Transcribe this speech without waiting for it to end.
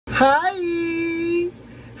Hi!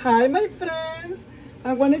 Hi, my friends!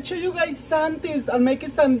 I want to show you guys something. I'm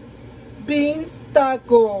making some beans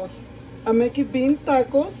tacos. I'm making bean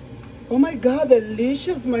tacos. Oh my god,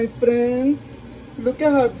 delicious, my friends. Look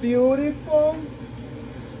at how beautiful.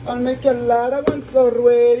 I'll make a lot of ones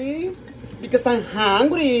already because I'm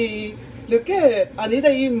hungry. Look at it. I need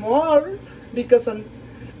to eat more because I'm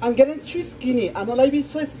getting too skinny. I don't like to be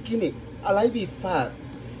so skinny. I like to be fat.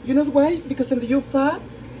 You know why? Because when you're fat,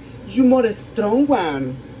 you're more strong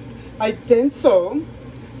one. I think so.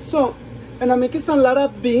 So, and I'm making some lot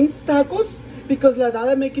of beans tacos because like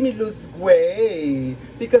that making me lose weight.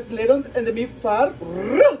 Because later and the me fat.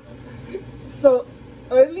 So,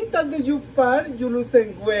 only time that you fat, you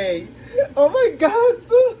losing weight. Oh my God,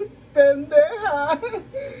 so pendeja.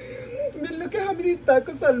 Look at how many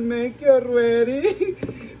tacos I'll make already.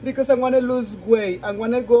 Because I want to lose weight. I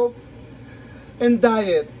want to go and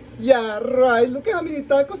diet. Yeah, right. Look at how many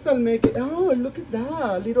tacos I'll make. Oh, look at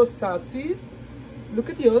that. Little sausages. Look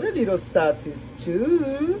at the other little sausages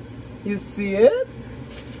too. You see it?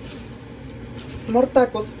 More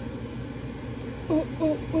tacos.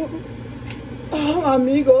 Oh,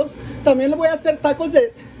 amigos. También le voy a hacer tacos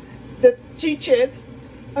de chiches.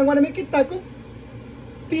 I'm gonna make it tacos.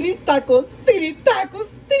 Tiri tacos. Tiri tacos.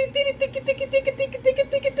 Tiri tiri tiki tiki tiki tiki tiki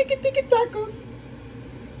tiki tiki tiki tacos.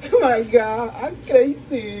 Oh my God, I'm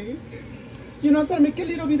crazy. You know, so I make a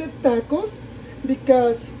little bit of tacos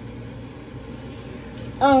because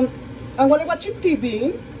I want to watch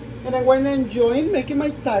TV and I want to enjoy making my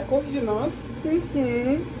tacos, you know.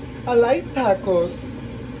 I like tacos.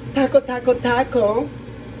 Taco, taco, taco.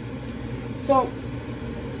 So,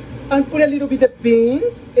 I put a little bit of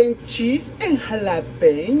beans and cheese and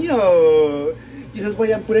jalapeno. You know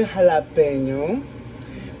why I'm putting jalapeno?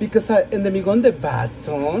 Because in the migon de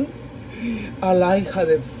baton, I like how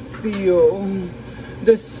they feel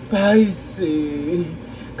the spicy.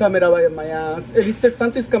 Camera by my ass. Elise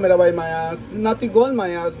Santis camera by my ass. Not gold my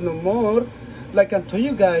ass no more. Like I told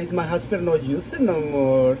you guys, my husband not use it no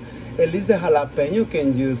more. Elise jalapeno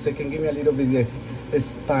can use it. Can give me a little bit of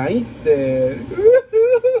spice there.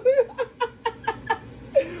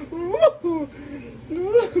 Oh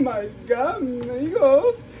my God,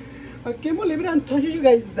 amigos. I can't believe it. I told you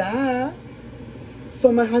guys that.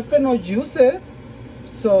 So my husband not use it.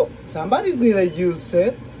 So somebody's need to use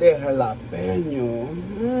it. The jalapeno.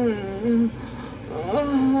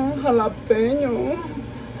 Jalapeno.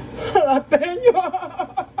 Jalapeno.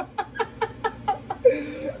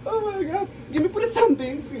 Oh my God. Give me put some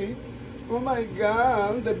beans here. Oh my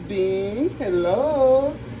God. The beans.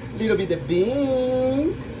 Hello. Little bit of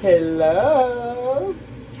beans. Hello.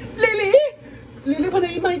 Lily. Lily wanna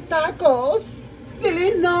eat my tacos?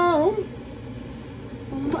 Lily, no.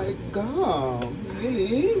 Oh my God,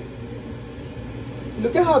 Lily.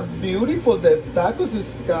 Look at how beautiful the tacos is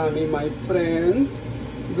coming, my friends.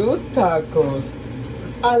 Good tacos.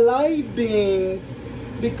 I like beans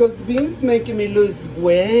because beans making me lose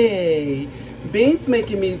weight. Beans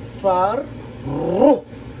making me fat.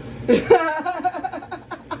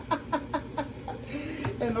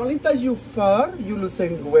 And only time you fat, you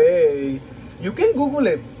losing weight. You can Google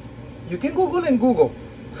it. You can Google and Google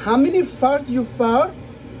how many farts you fart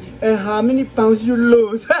and how many pounds you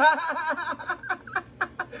lose. My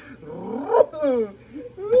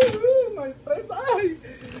friends,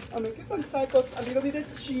 I'm making some tacos. A little bit of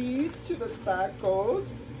cheese to the tacos.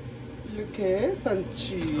 Okay, some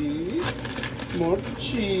cheese. More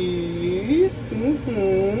cheese.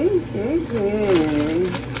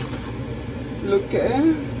 Look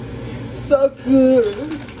at so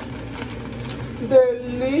good.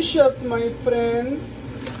 Delicious, my friends.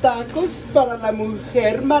 Tacos para la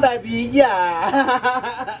Mujer Maravilla.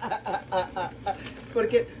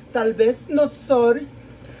 Porque tal vez no soy,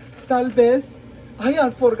 tal vez, I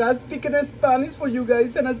forgot speaking Spanish for you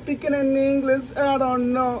guys and I'm speaking in English. I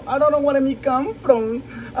don't know. I don't know where I come from.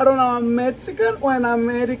 I don't know, I'm Mexican or an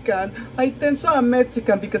American. I think so I'm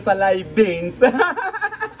Mexican because I like beans.